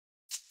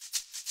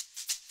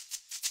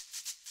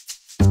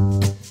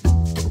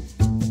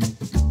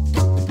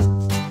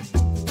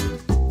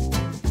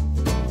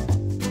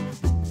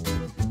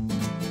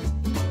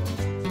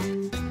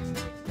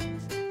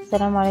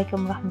Assalamu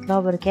alaikum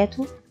warahmatullahi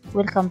wabarakatuh.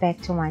 Welcome back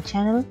to my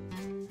channel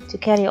to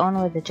carry on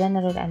with the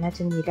general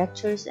anatomy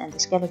lectures and the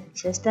skeletal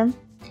system.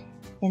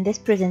 In this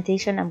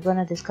presentation I'm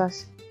going to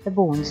discuss the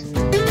bones.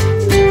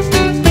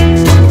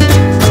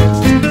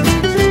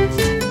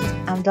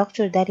 I'm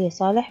Dr. Daria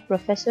Saleh,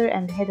 professor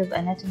and head of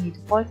anatomy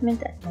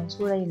department at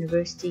Mansoura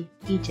University,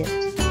 Egypt.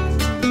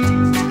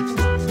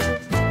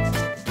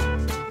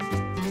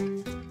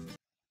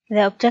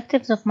 The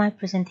objectives of my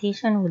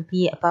presentation will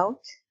be about: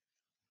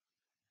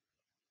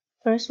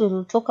 first, we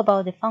will talk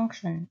about the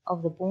function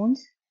of the bones,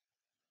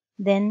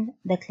 then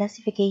the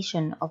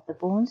classification of the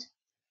bones,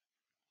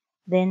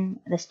 then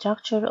the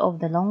structure of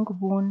the long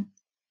bone,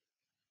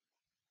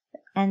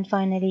 and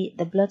finally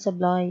the blood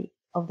supply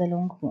of the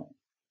long bone.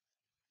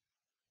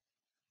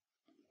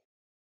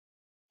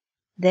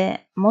 The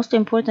most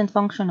important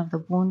function of the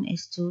bone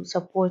is to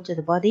support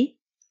the body,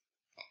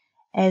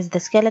 as the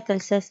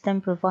skeletal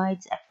system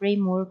provides a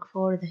framework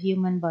for the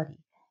human body.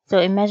 So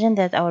imagine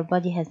that our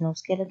body has no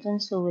skeleton,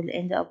 so we'll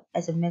end up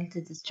as a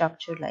melted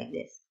structure like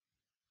this.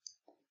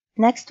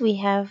 Next, we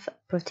have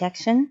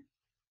protection.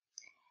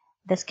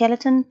 The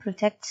skeleton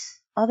protects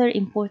other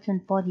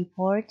important body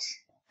parts.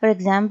 For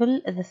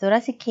example, the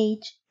thoracic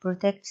cage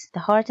protects the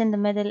heart in the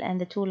middle and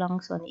the two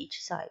lungs on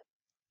each side.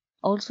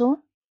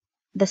 Also,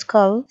 the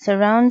skull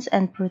surrounds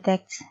and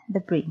protects the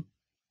brain.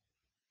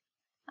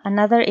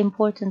 Another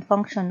important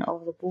function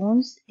of the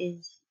bones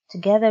is,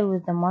 together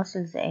with the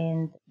muscles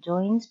and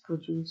joints,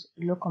 produce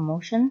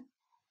locomotion,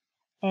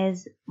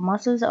 as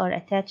muscles are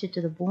attached to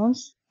the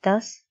bones,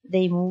 thus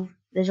they move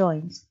the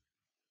joints.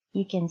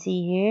 You can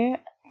see here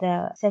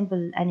the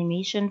simple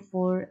animation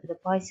for the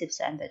biceps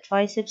and the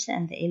triceps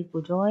and the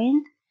elbow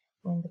joint.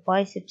 When the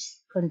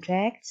biceps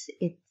contracts,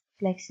 it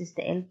flexes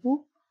the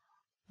elbow,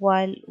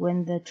 while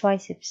when the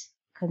triceps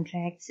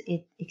contracts,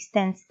 it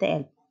extends the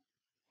elbow.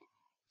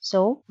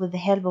 So, with the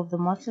help of the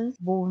muscles,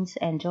 bones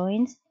and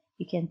joints,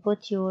 you can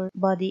put your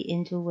body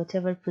into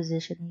whatever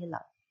position you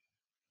like.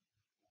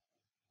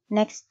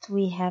 Next,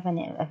 we have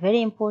a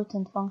very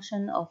important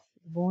function of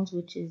the bones,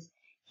 which is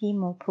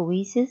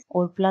hemopoiesis,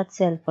 or blood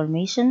cell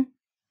formation,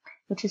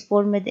 which is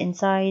formed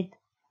inside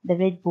the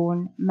red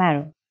bone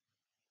marrow.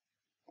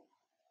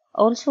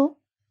 Also,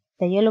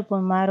 the yellow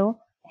bone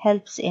marrow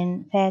helps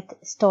in fat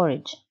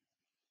storage.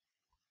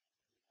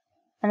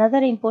 Another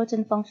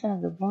important function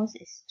of the bones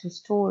is to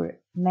store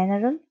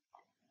mineral,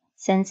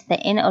 since the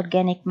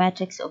inorganic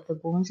matrix of the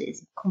bones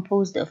is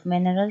composed of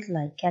minerals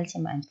like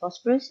calcium and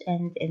phosphorus.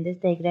 And in this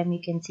diagram you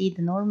can see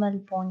the normal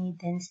bony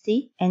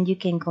density, and you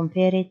can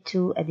compare it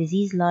to a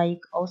disease like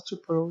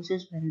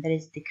osteoporosis when there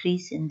is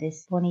decrease in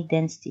this bony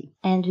density.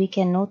 And we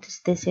can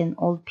notice this in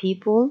old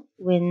people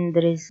when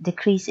there is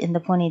decrease in the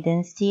bony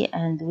density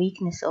and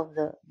weakness of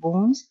the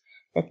bones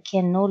that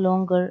can no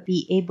longer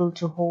be able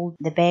to hold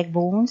the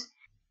backbones.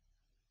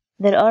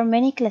 There are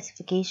many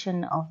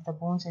classifications of the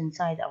bones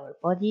inside our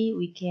body.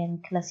 We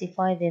can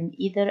classify them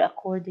either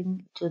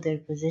according to their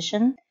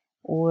position,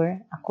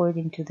 or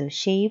according to their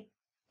shape,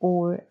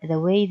 or the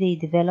way they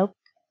develop,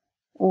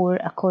 or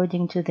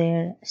according to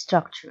their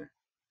structure.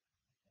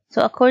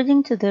 So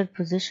according to their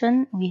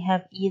position, we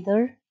have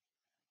either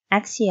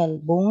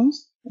axial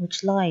bones,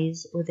 which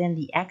lies within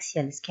the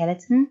axial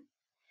skeleton,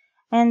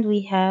 and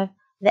we have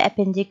the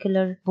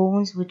appendicular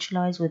bones, which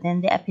lies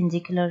within the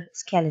appendicular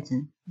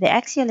skeleton. The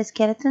axial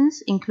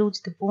skeletons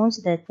includes the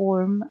bones that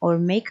form or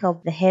make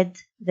up the head,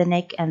 the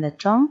neck, and the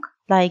trunk,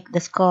 like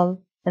the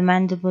skull, the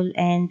mandible,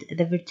 and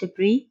the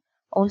vertebrae,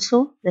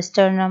 also the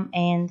sternum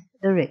and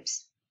the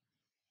ribs.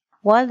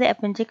 While the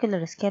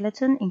appendicular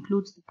skeleton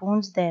includes the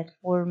bones that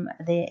form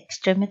the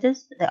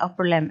extremities, the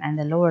upper limb and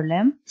the lower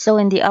limb. So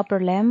in the upper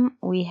limb,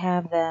 we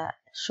have the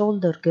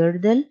shoulder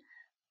girdle,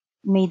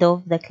 made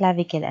of the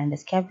clavicle and the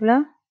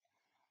scapula,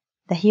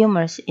 the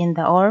humerus in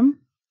the arm,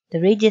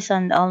 the radius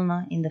and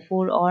ulna in the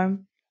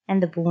forearm,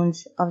 and the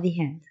bones of the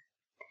hand.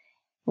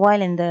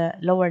 While in the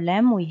lower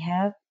limb we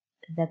have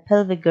the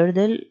pelvic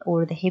girdle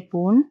or the hip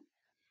bone,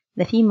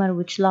 the femur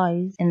which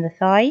lies in the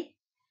thigh,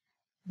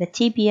 the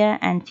tibia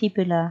and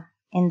fibula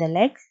in the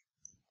legs,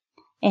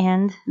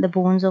 and the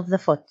bones of the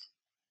foot.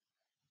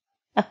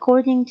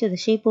 According to the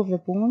shape of the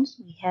bones,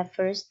 we have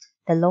first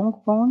the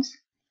long bones,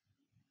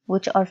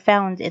 which are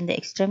found in the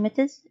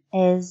extremities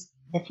as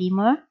the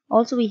femur.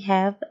 Also we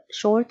have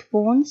short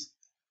bones.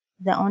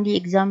 The only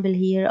example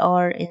here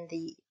are in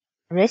the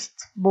wrist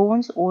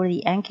bones or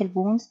the ankle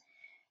bones.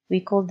 We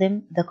call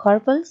them the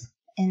carpals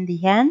in the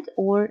hand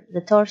or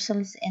the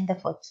tarsals in the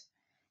foot.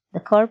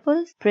 The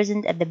carpals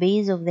present at the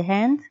base of the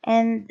hand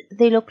and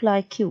they look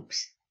like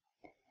cubes.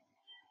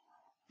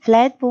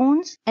 Flat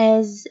bones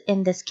as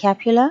in the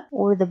scapula,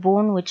 or the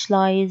bone which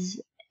lies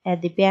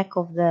at the back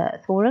of the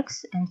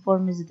thorax and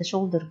forms the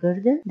shoulder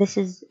girdle. This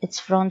is its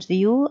front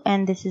view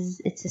and this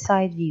is its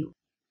side view.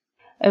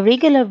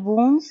 Irregular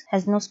bones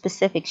has no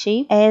specific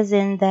shape, as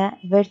in the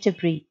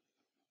vertebrae.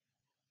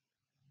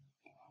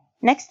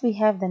 Next we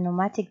have the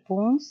pneumatic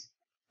bones.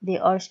 They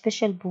are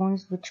special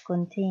bones which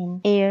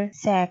contain air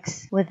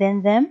sacs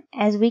within them,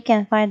 as we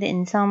can find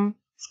in some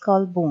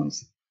skull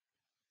bones.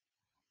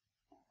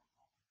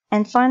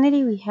 And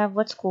finally, we have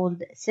what's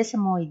called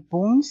sesamoid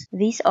bones.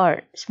 These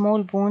are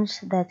small bones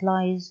that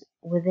lies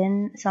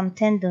within some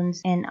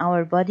tendons in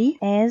our body,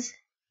 as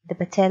the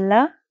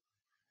patella,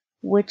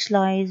 which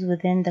lies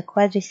within the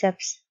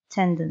quadriceps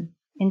tendon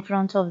in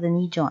front of the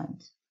knee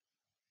joint.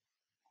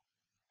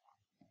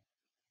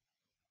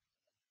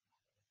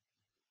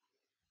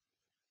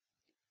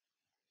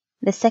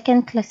 The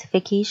second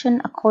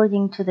classification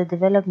according to the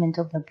development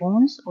of the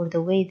bones or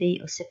the way they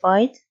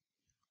ossified.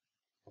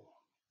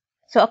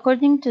 So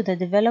according to the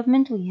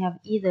development, we have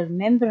either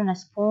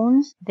membranous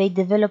bones. They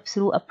develop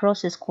through a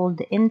process called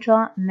the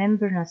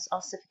intramembranous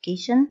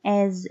ossification,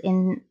 as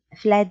in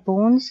flat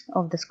bones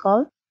of the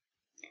skull.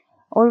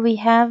 Or we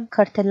have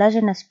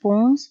cartilaginous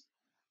bones,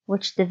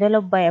 which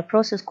develop by a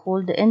process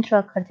called the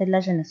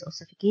intracartilaginous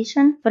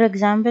ossification. For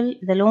example,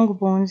 the long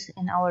bones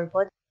in our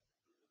body.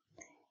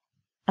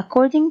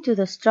 According to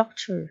the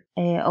structure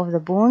of the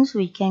bones,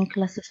 we can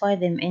classify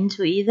them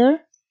into either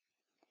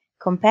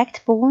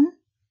compact bone.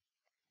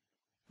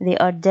 They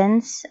are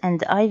dense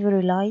and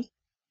ivory-like.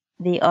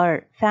 They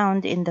are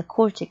found in the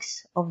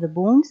cortex of the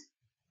bones.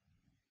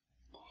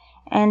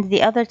 And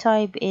the other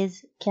type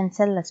is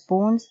cancellous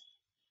bones.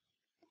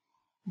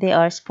 They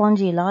are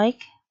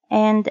spongy-like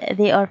and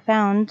they are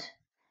found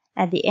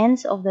at the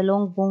ends of the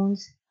long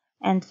bones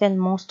and fill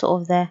most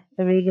of the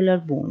irregular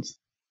bones.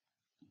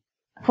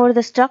 For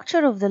the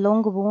structure of the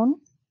long bone,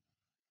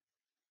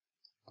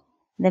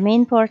 the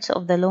main parts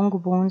of the long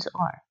bones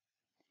are: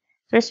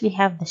 first we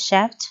have the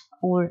shaft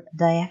or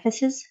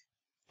diaphysis,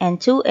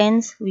 and two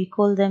ends we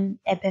call them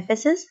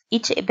epiphysis.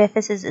 Each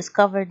epiphysis is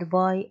covered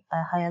by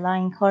a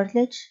hyaline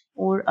cartilage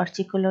or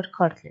articular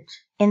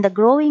cartilage. In the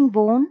growing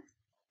bone,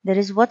 there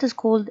is what is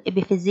called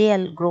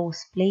epiphyseal growth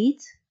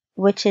plate,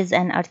 which is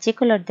an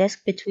articular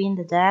disc between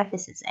the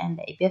diaphysis and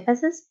the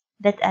epiphysis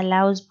that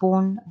allows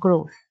bone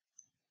growth.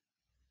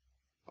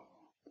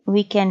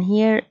 We can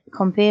here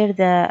compare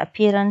the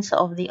appearance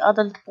of the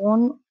adult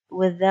bone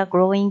with the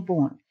growing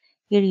bone.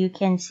 Here you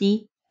can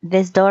see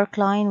this dark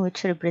line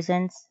which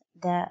represents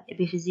the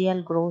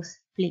epiphyseal growth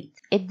plate.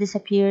 It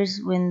disappears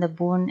when the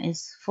bone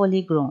is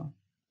fully grown.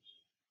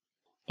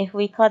 If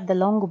we cut the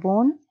long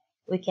bone,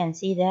 we can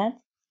see that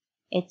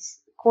its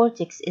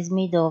cortex is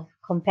made of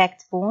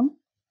compact bone.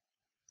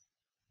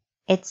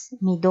 Its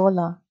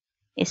medulla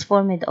is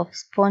formed of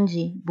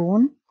spongy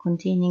bone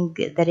containing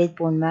the red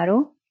bone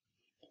marrow.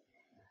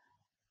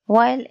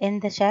 While in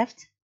the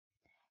shaft,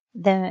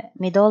 the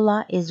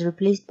medulla is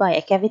replaced by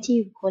a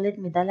cavity, we call it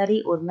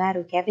medullary or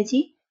marrow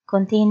cavity,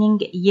 containing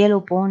yellow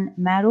bone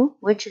marrow,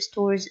 which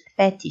stores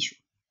fat tissue.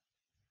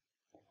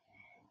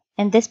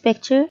 In this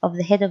picture of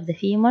the head of the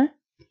femur,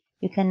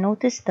 you can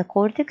notice the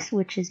cortex,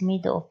 which is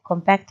made of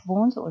compact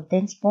bones or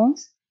dense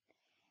bones,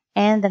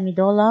 and the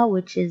medulla,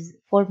 which is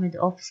formed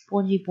of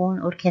spongy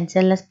bone or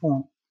cancellous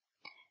bone.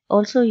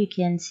 Also, you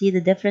can see the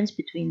difference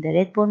between the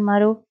red bone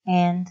marrow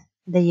and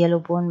the yellow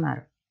bone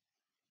marrow.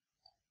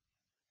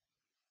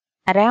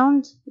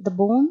 Around the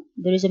bone,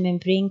 there is a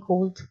membrane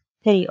called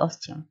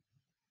periosteum.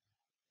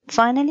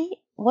 Finally,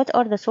 what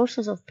are the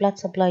sources of blood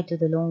supply to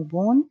the long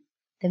bone?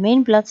 The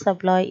main blood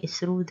supply is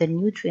through the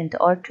nutrient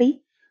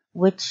artery,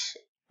 which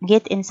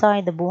get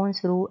inside the bone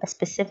through a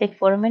specific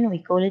foramen.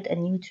 We call it a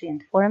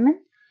nutrient foramen,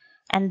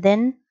 and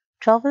then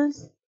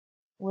travels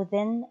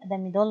within the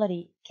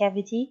medullary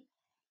cavity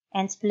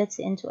and splits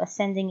into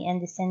ascending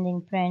and descending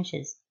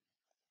branches.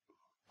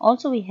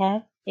 Also, we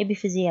have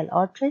epiphyseal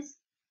arteries,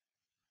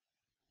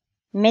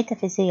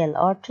 metaphyseal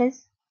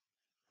arteries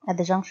at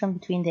the junction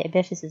between the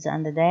epiphysis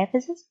and the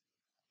diaphysis,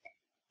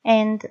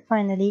 and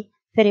finally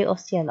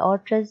periosteal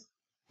arteries,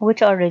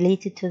 which are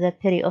related to the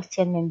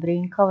periosteal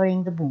membrane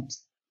covering the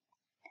bones.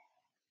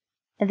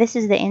 This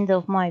is the end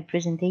of my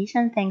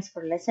presentation. Thanks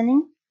for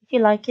listening. If you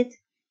like it,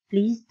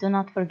 please do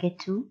not forget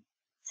to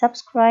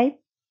subscribe,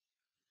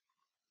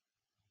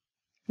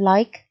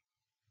 like,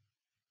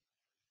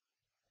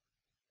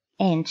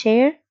 and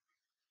share,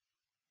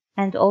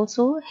 and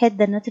also hit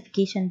the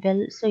notification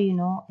bell so you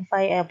know if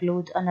I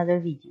upload another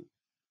video.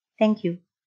 Thank you.